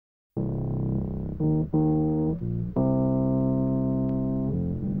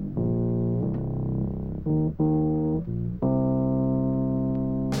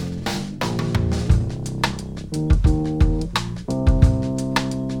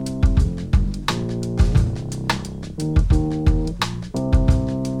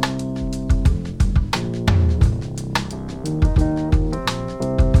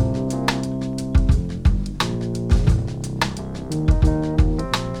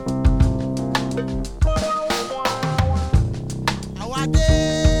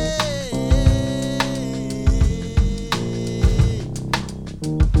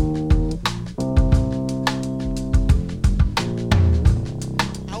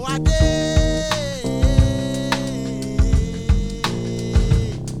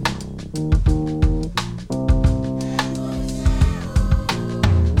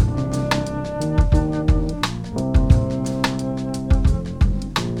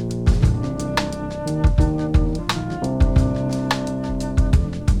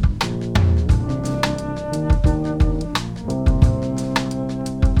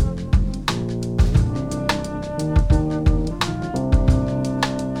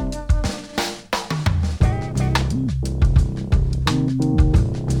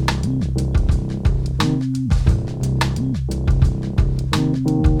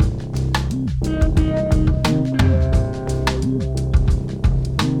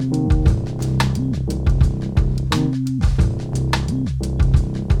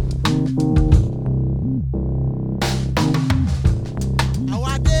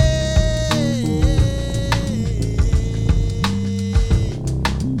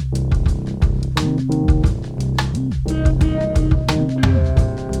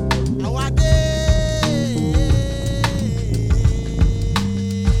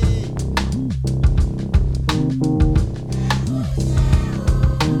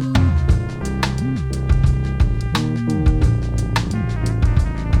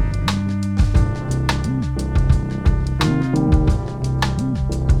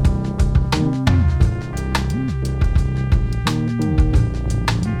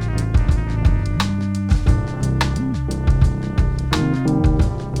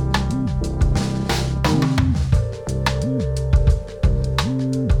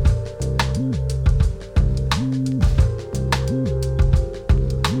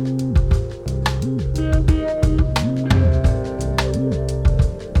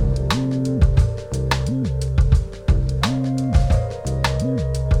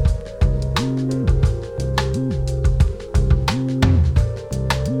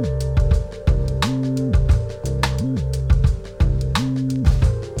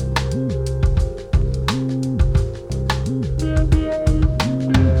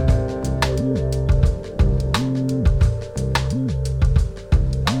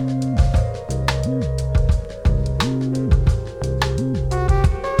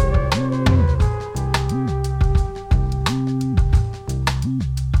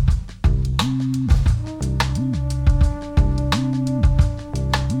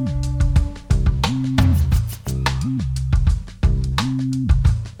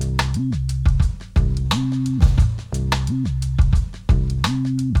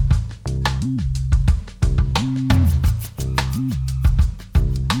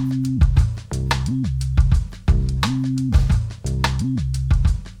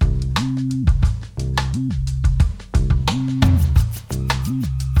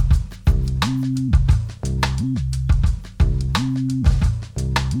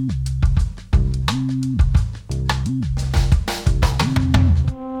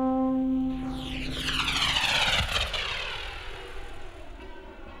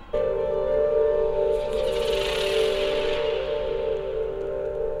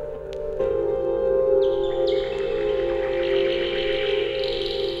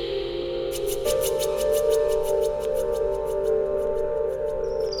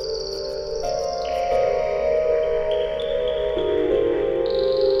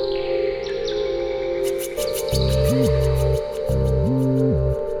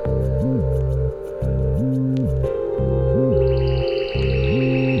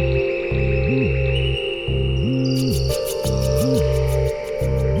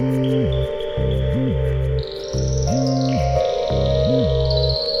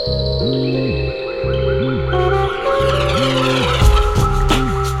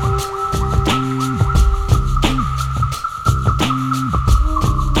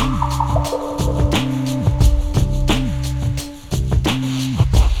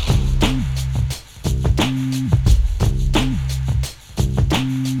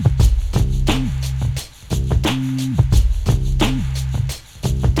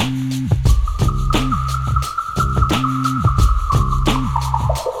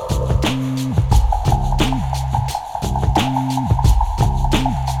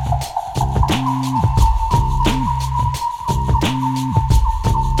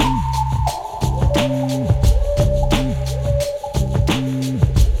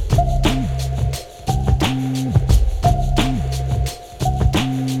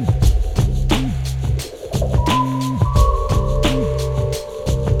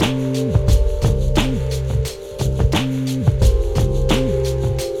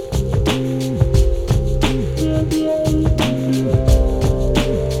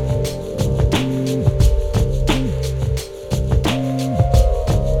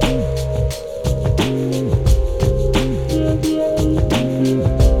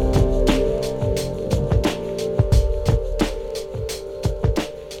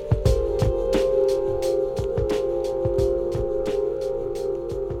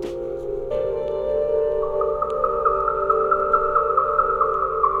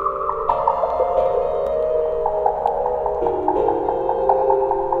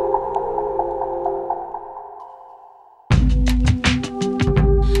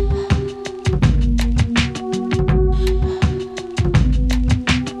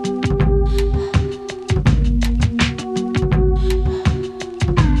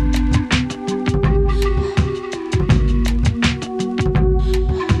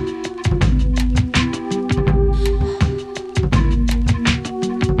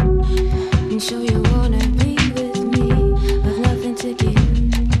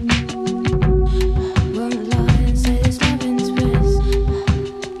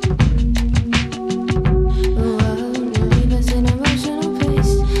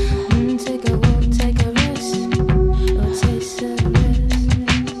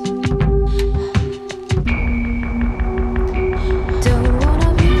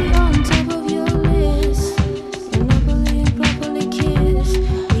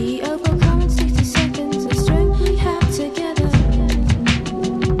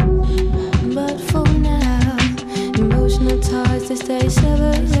stay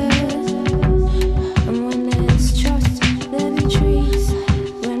severed. And when there's trust, there be trees.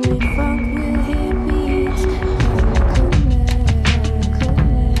 When we funk, we'll hear beats.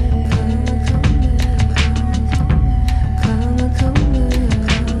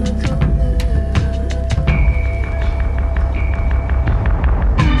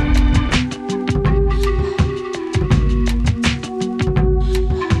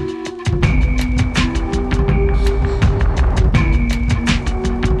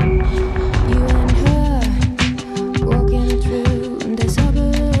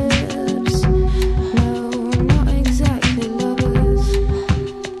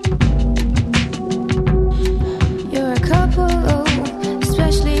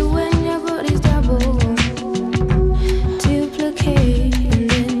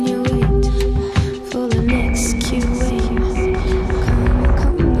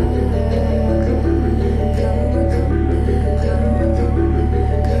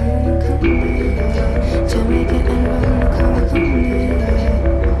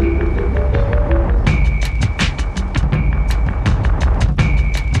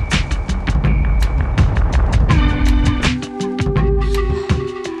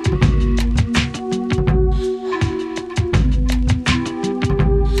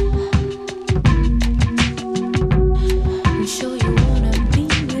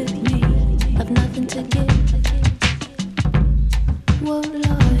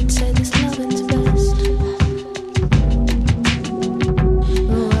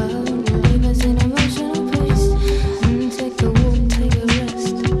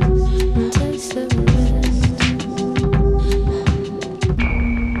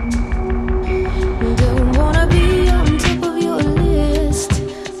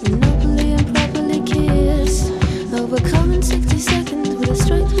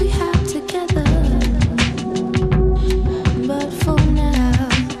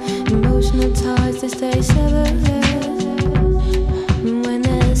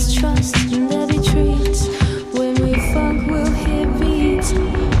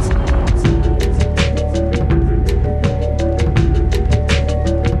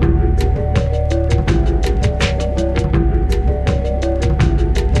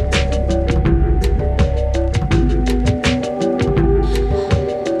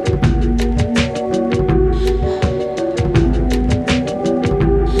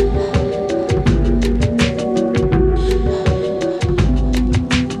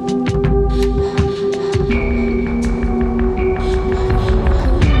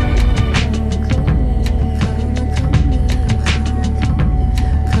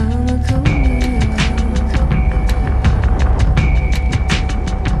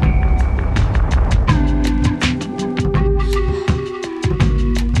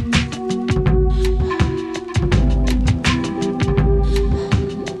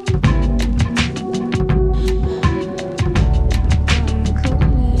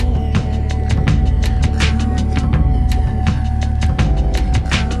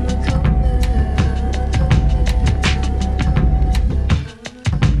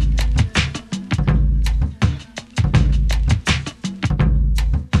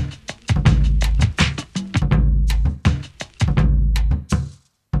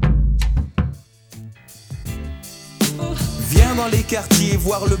 Dans les quartiers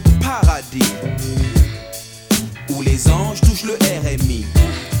voir le paradis où les anges touchent le RMI.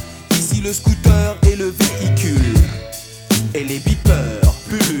 Ici le scooter et le véhicule et les beepers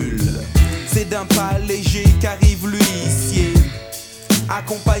pullulent. C'est d'un pas léger qu'arrive l'huissier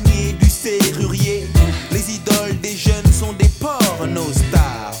accompagné du serrurier. Les idoles des jeunes sont des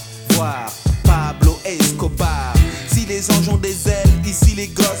pornostars, voire Pablo Escobar. Si les anges ont des ailes, ici les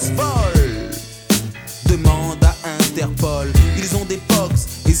gosses volent. Demande à Interpol, ils ont des pox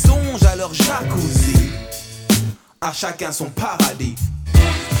et songent à leur jacuzzi. À chacun son paradis.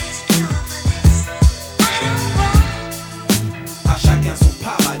 À chacun son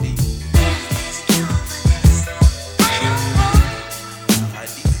paradis.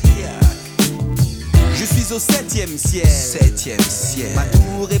 Je suis au 7e ciel. 7e ciel. Ma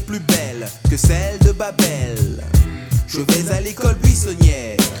tour est plus belle que celle de Babel. Je vais à l'école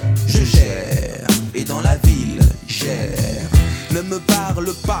buissonnière. Je gère. Et dans la ville, gère. Ne me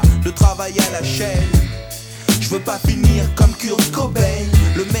parle pas de travail à la chaîne. Je veux pas finir comme Kurt Cobain.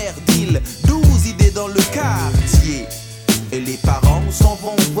 Le maire deal 12 idées dans le quartier. Et les parents s'en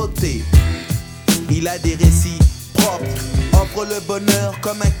vont voter. Il a des récits propres. Offre le bonheur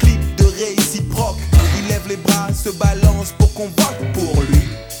comme un clip de réciproque. Il lève les bras, se balance pour qu'on vote pour lui.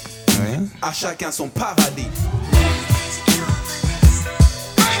 Ouais. À chacun son paradis.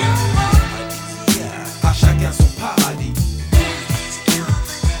 À chacun son paradis.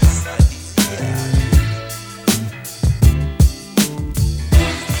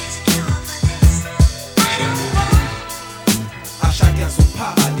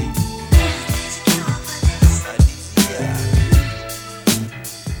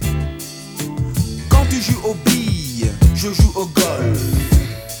 je joue au golf.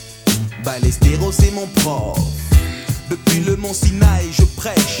 Ballesteros c'est mon prof. Depuis le mont Sinaï je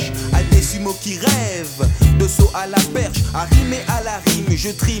prêche à des sumos qui rêvent de saut à la perche, à rimer à la rime. Je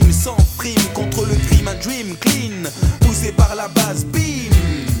trime sans frime contre le crime, un dream clean poussé par la base, bim.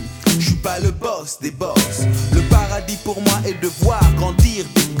 Je suis pas le boss des boss. Le paradis pour moi est de voir grandir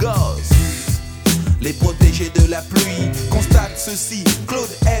des gosses. Les protégés de la pluie constatent ceci. Claude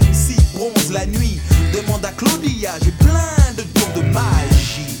MC bronze la nuit. Demande à Claudia, j'ai plein de dons de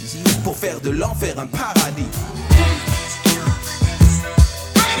magie pour faire de l'enfer un paradis.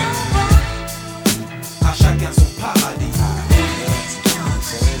 À chacun son paradis.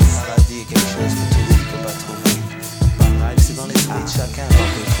 Le paradis est quelque chose que tout le monde ne peut pas trouver. Paradis, c'est dans l'esprit de chacun qu'on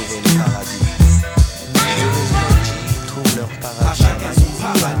peut trouver le paradis. Les sportifs trouvent leur paradis. À chacun son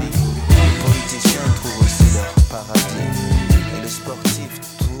paradis. Les politiciens trouvent aussi leur paradis. Et le sportif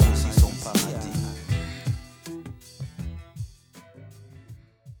trouve aussi son paradis.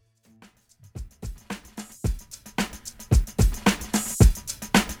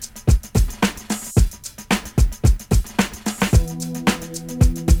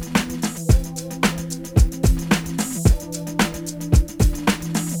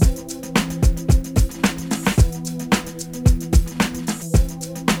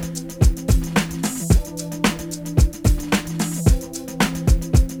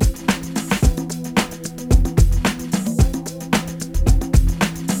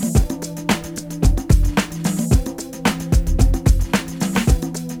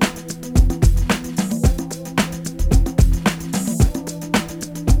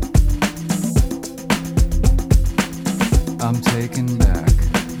 I'm taking back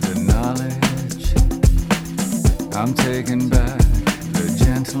the knowledge. I'm taking back the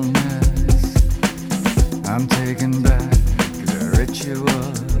gentleness. I'm taking back the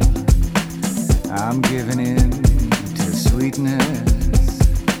ritual. I'm giving in to sweetness.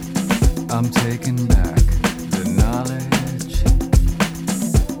 I'm taking back the knowledge.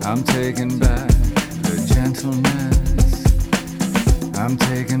 I'm taking back the gentleness. I'm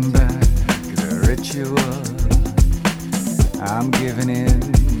taking back the ritual. I'm giving in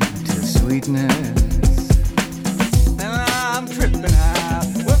to sweetness. And I'm tripping out,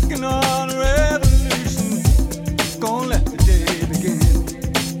 working on a revolution. Gonna let the day begin.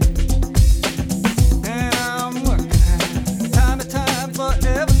 And I'm working out, time to time for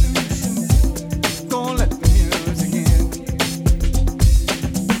evolution. Gonna let the music in.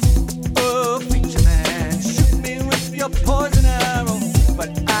 Oh, preacher man, shoot me with your poison arrow, but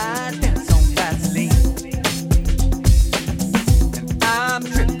I dance on Vaseline. I'm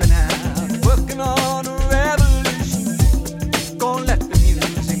tripping out, working on a revolution. Gonna let the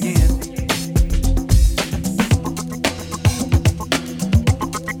music in.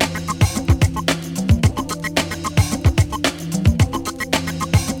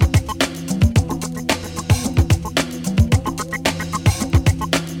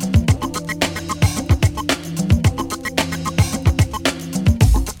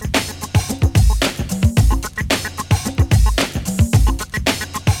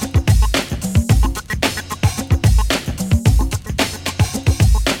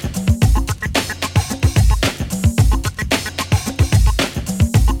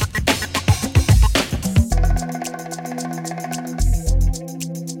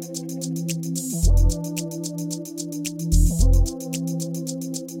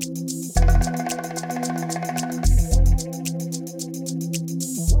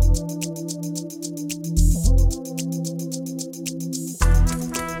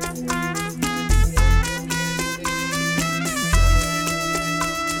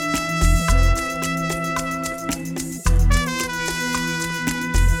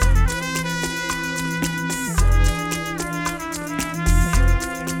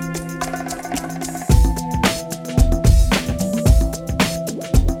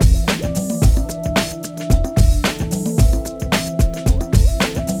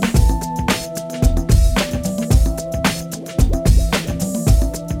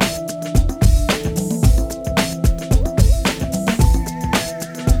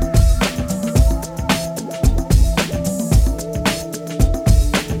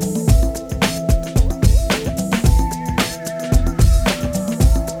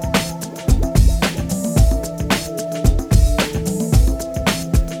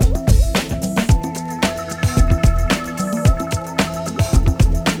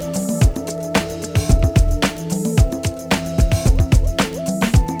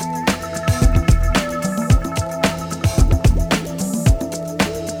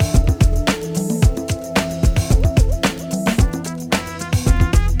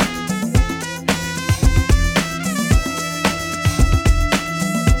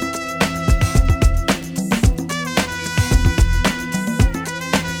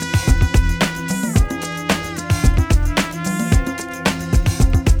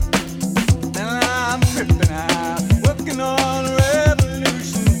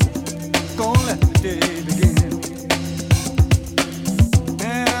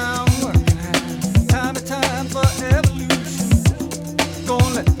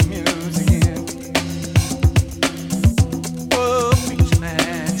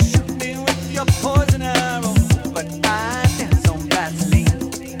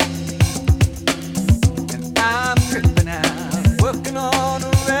 on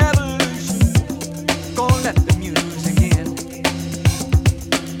a revolution. Gonna let the music in.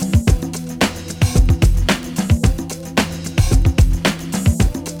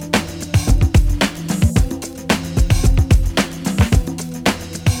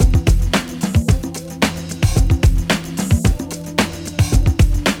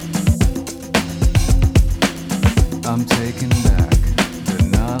 I'm taking back the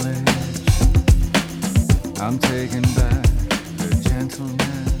knowledge. I'm taking back the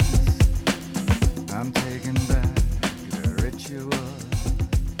gentleness. I'm taking back the ritual.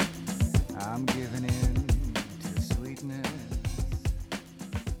 I'm giving in to sweetness.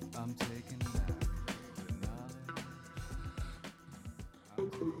 I'm taking back the knowledge.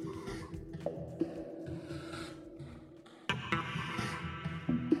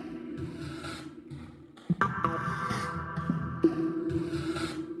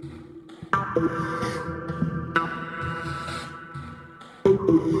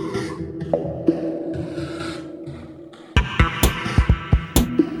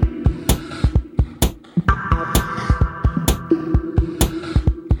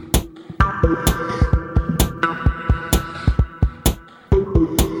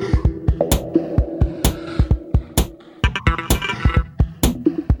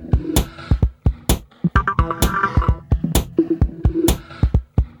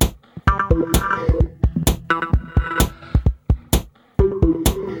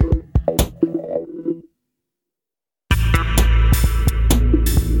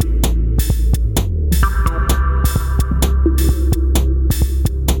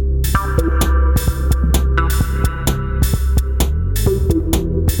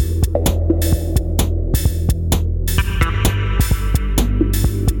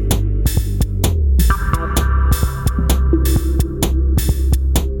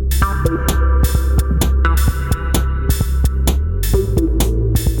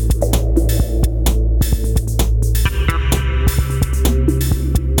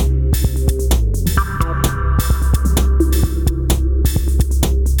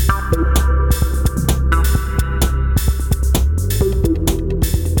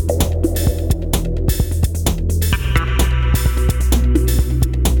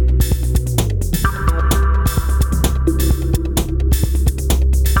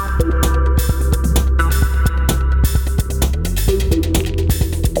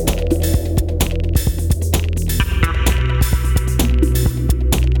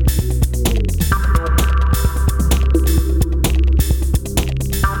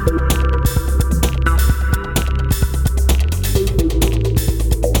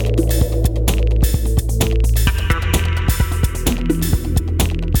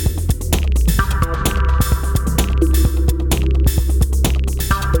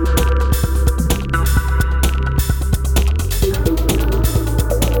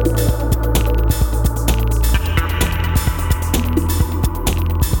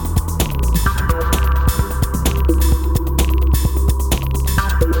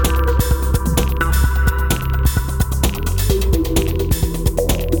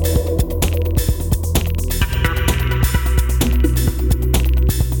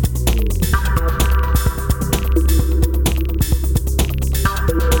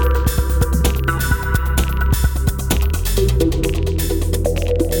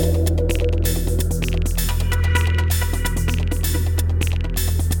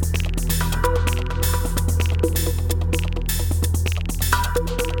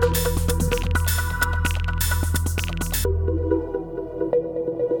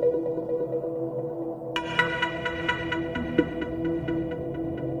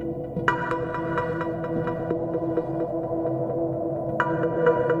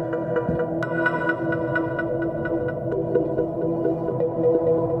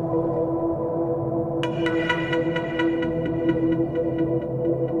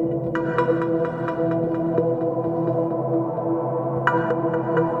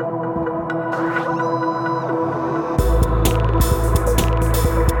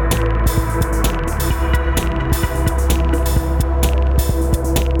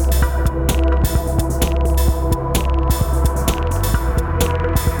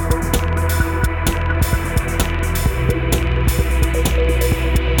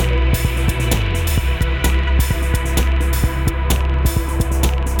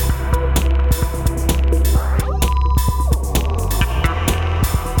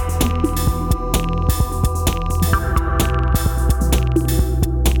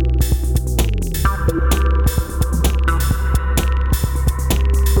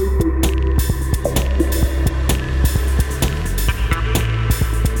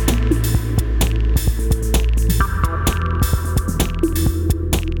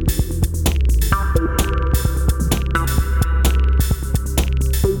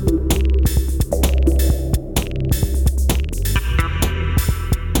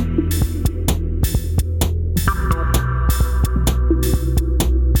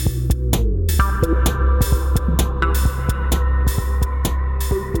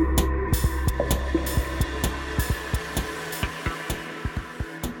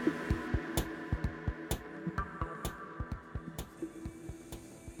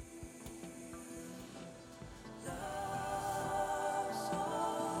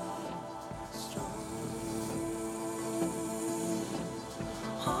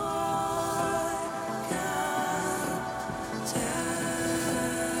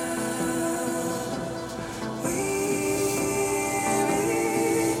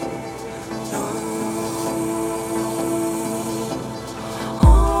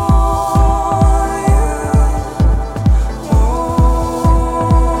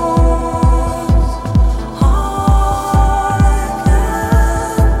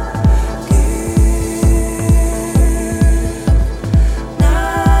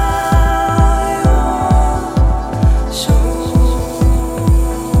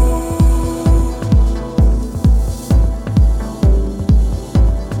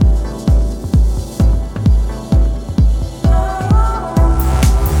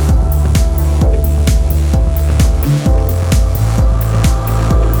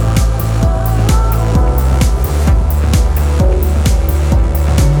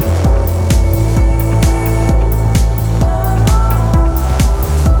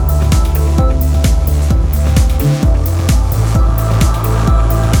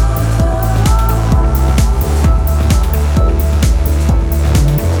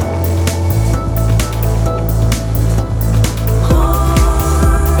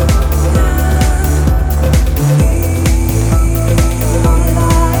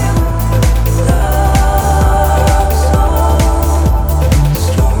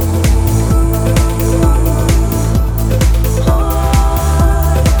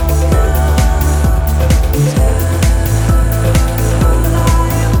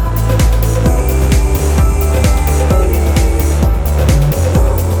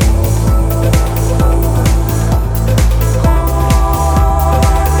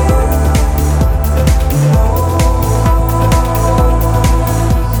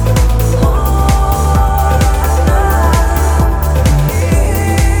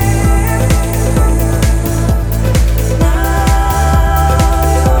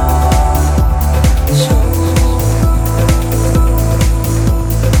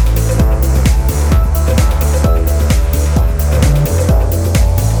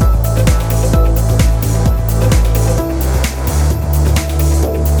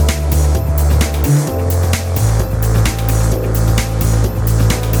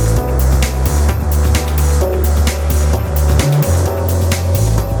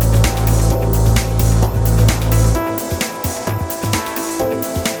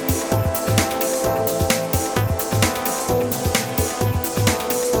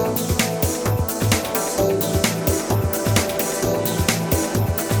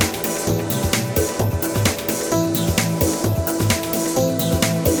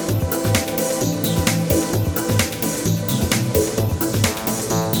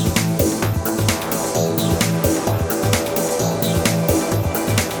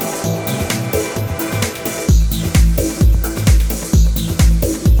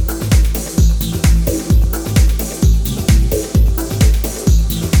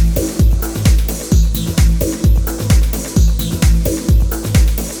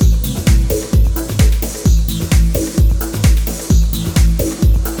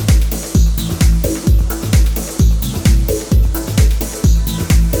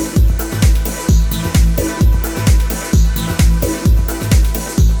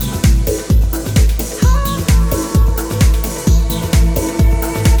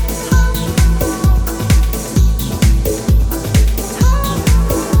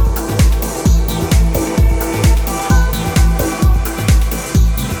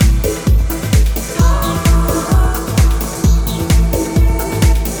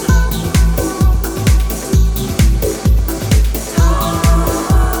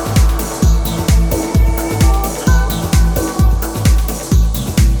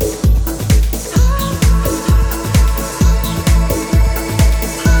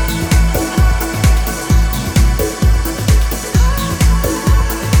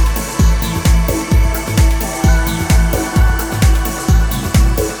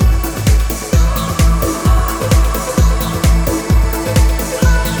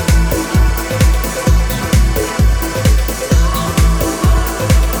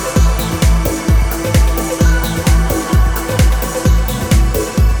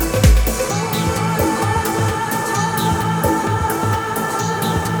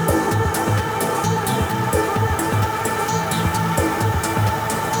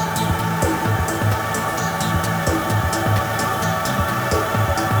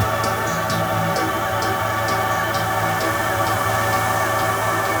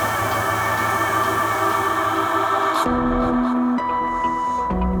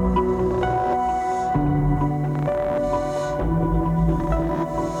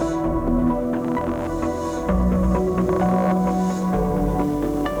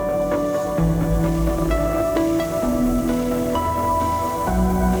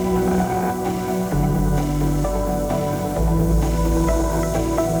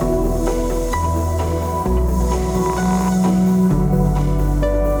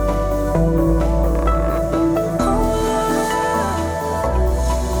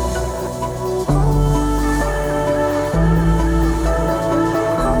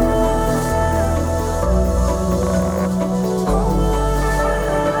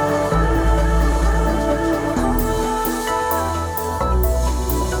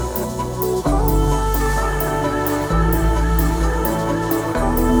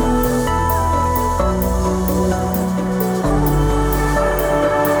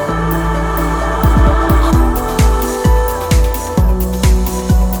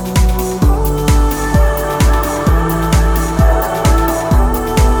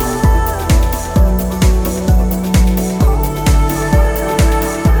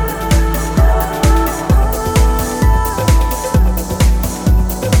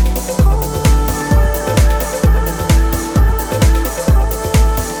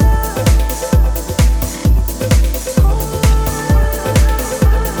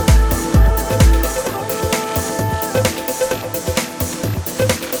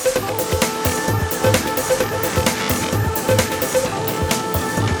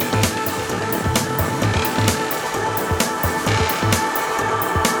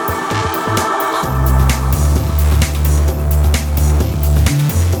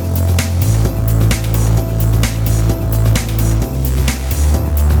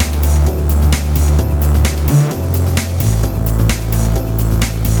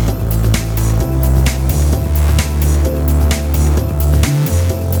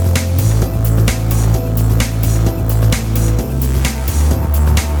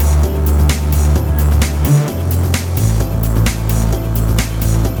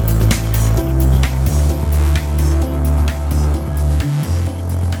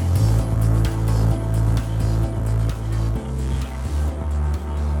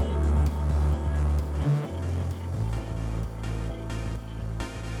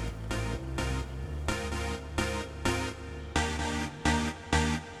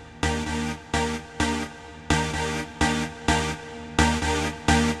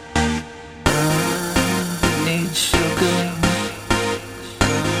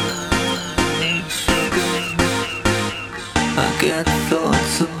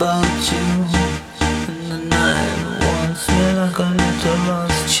 what's about you. And the night wants me like a little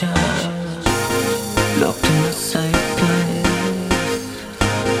lost child, locked in the same place,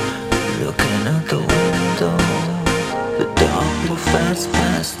 looking out the window. The dark will fast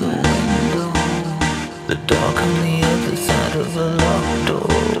past the window, the dark on the other side of the locked door.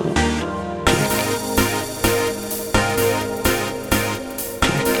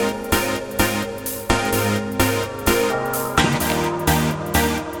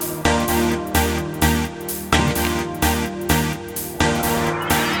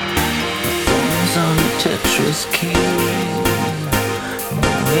 Tetris key,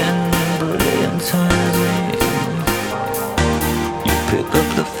 moving brilliant timing. You pick up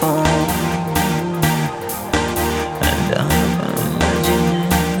the phone, and I'm imagining.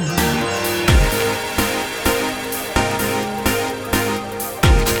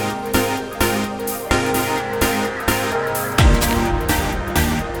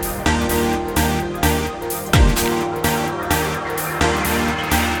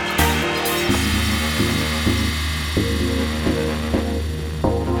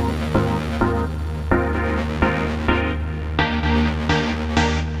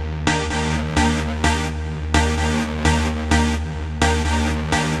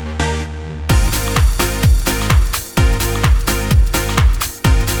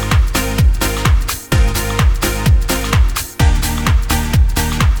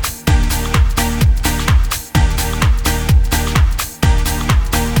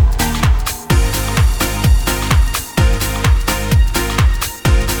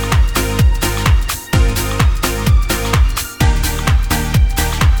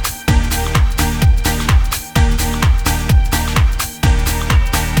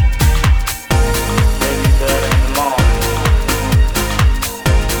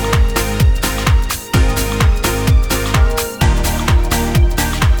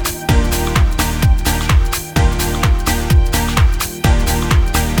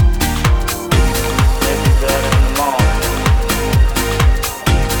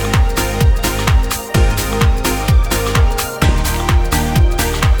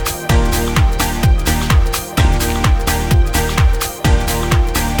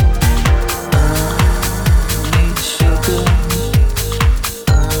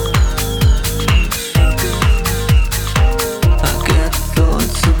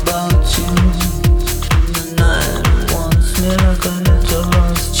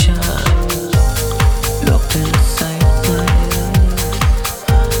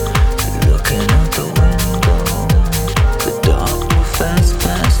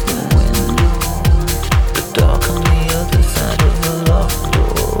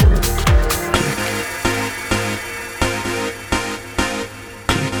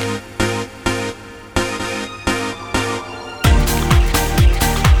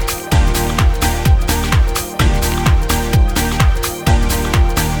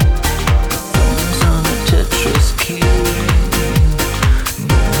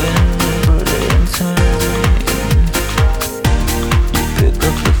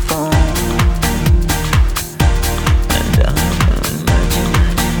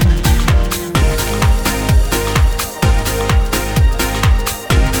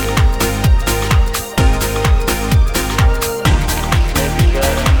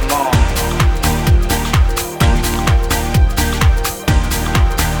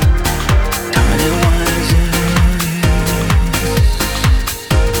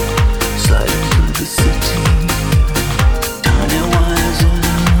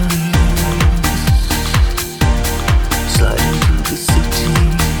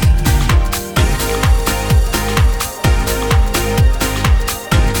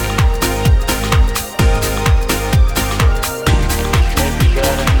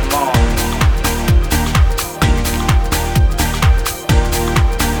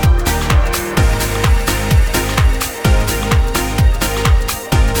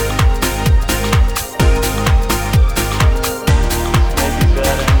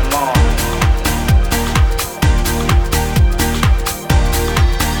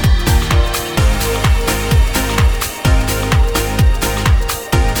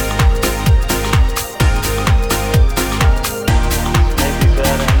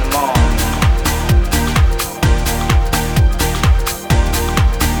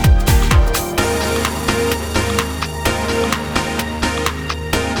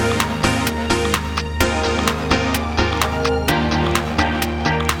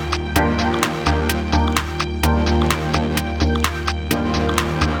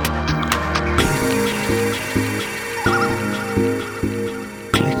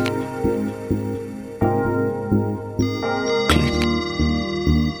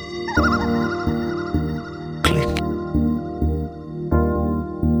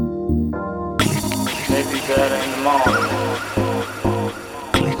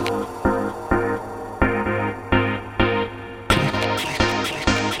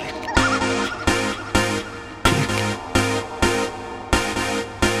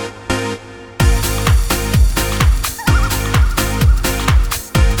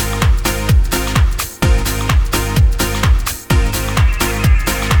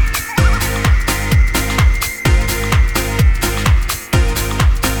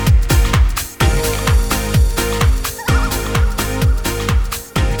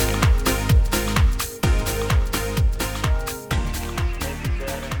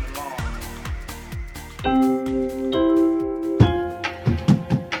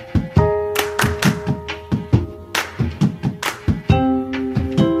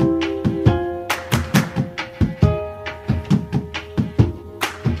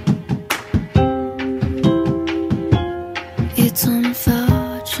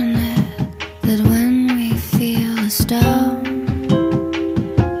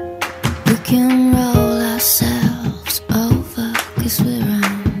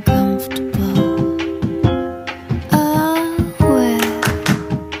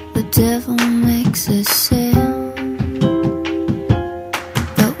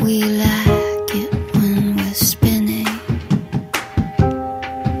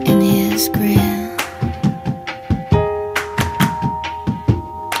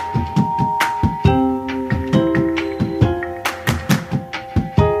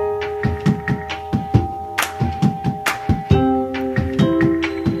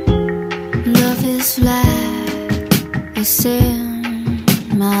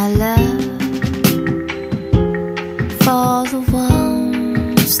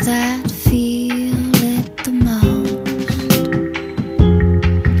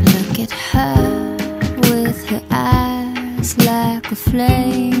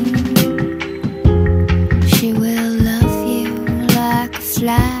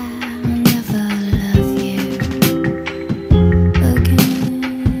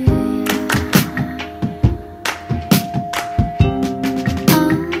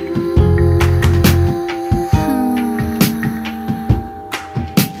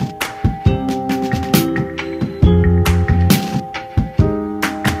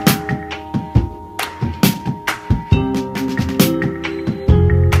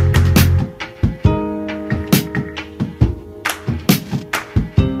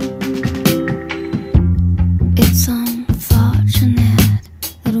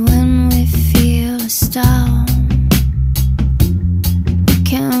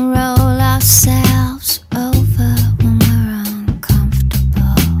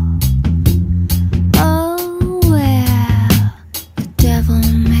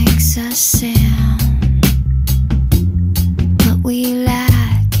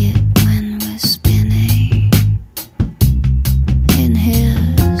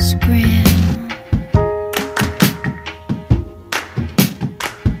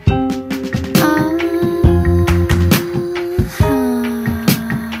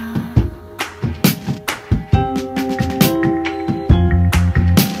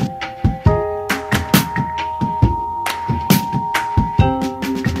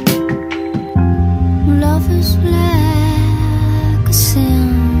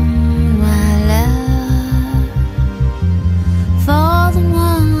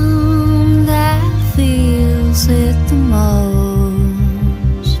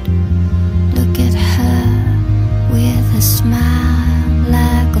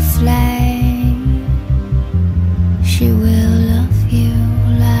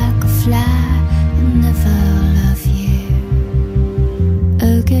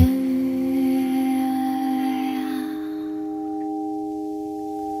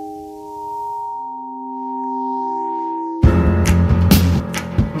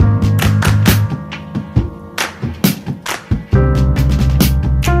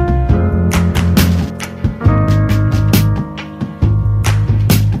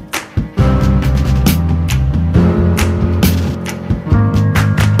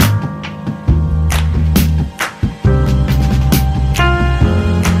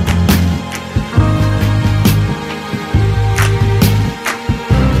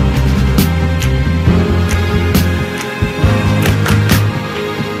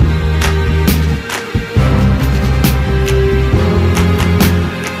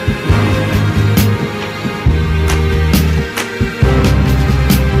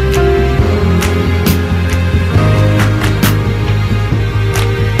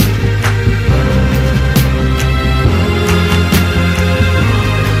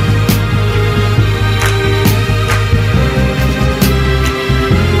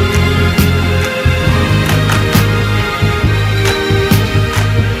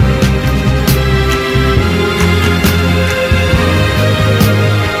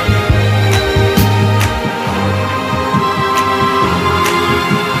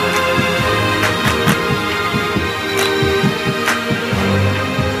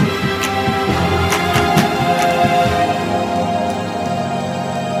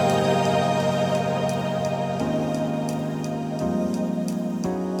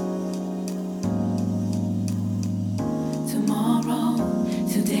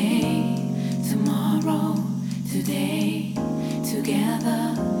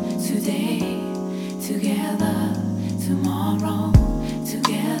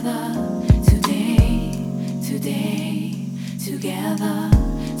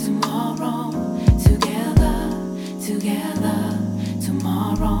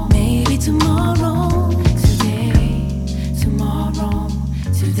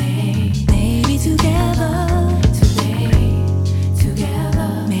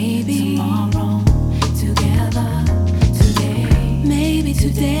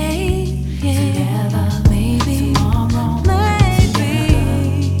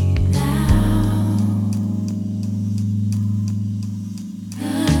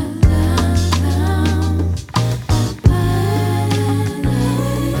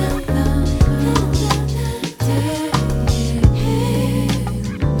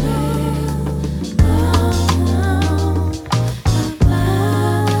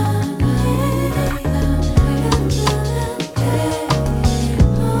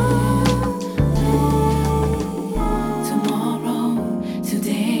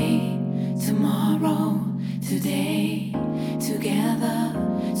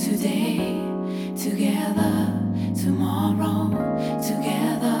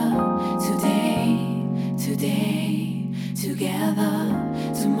 together,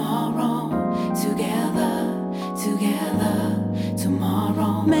 tomorrow, together, together,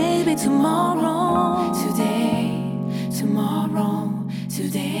 tomorrow, maybe tomorrow, today, tomorrow,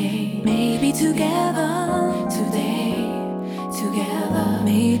 today, maybe together, today, together,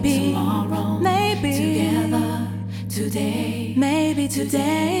 maybe tomorrow, maybe together, today, maybe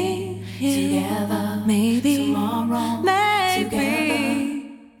today, together, maybe tomorrow, maybe together,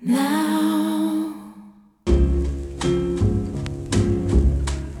 now.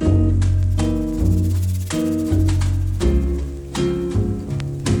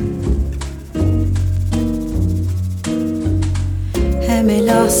 É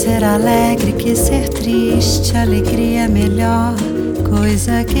melhor ser alegre que ser triste. Alegria é a melhor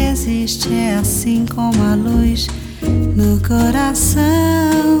coisa que existe. É assim como a luz no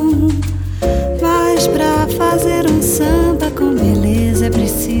coração. Mas pra fazer um samba com beleza é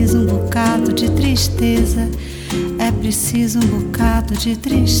preciso um bocado de tristeza. É preciso um bocado de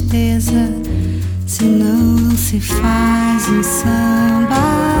tristeza. Senão não se faz um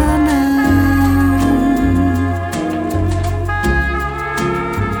samba, não.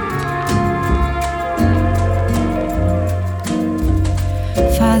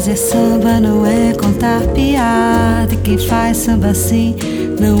 Fazer samba não é contar piada. E quem faz samba assim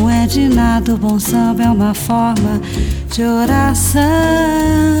não é de nada. O bom samba é uma forma de oração.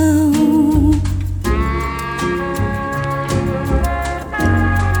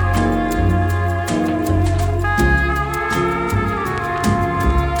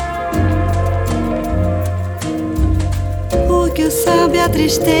 Porque o samba é a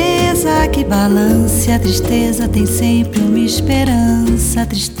tristeza que balança. A tristeza tem sempre uma esperança. A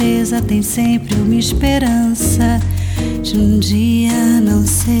tristeza tem sempre uma esperança de um dia não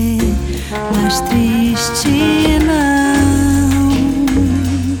ser mais triste, não.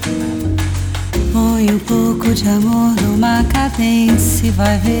 Põe um pouco de amor numa cadência e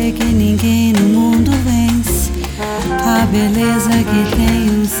vai ver que ninguém no mundo vence a beleza que tem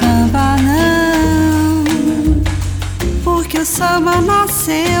um samba, não. Porque o samba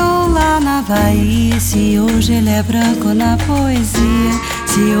nasceu lá na Bahia. Se hoje ele é branco na poesia,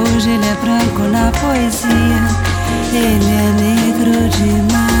 se hoje ele é branco na poesia, ele é negro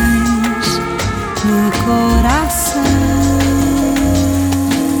demais no coração.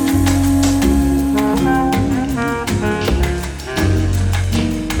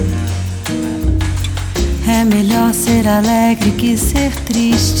 É melhor ser alegre que ser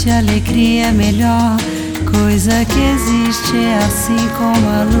triste. Alegria é a melhor coisa que existe. É assim como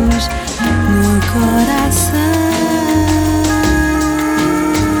a luz no coração.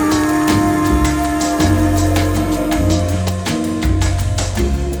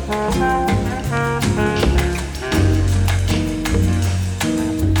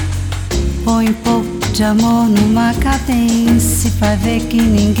 Põe um pouco de amor numa cadência e vai ver que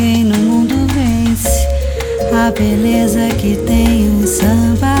ninguém no mundo vence a beleza que tem um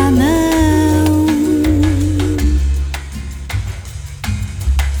samba, não.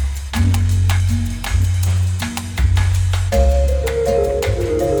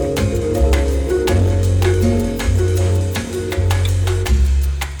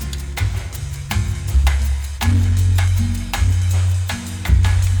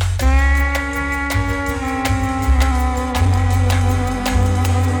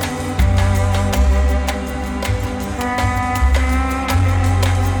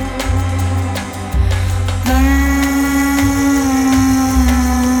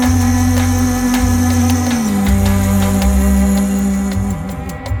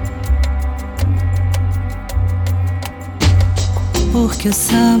 Porque o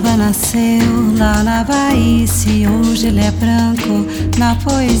samba nasceu lá na Bahia. Se hoje ele é branco na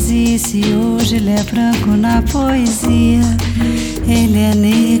poesia, se hoje ele é branco na poesia, ele é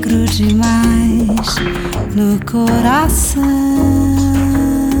negro demais no coração.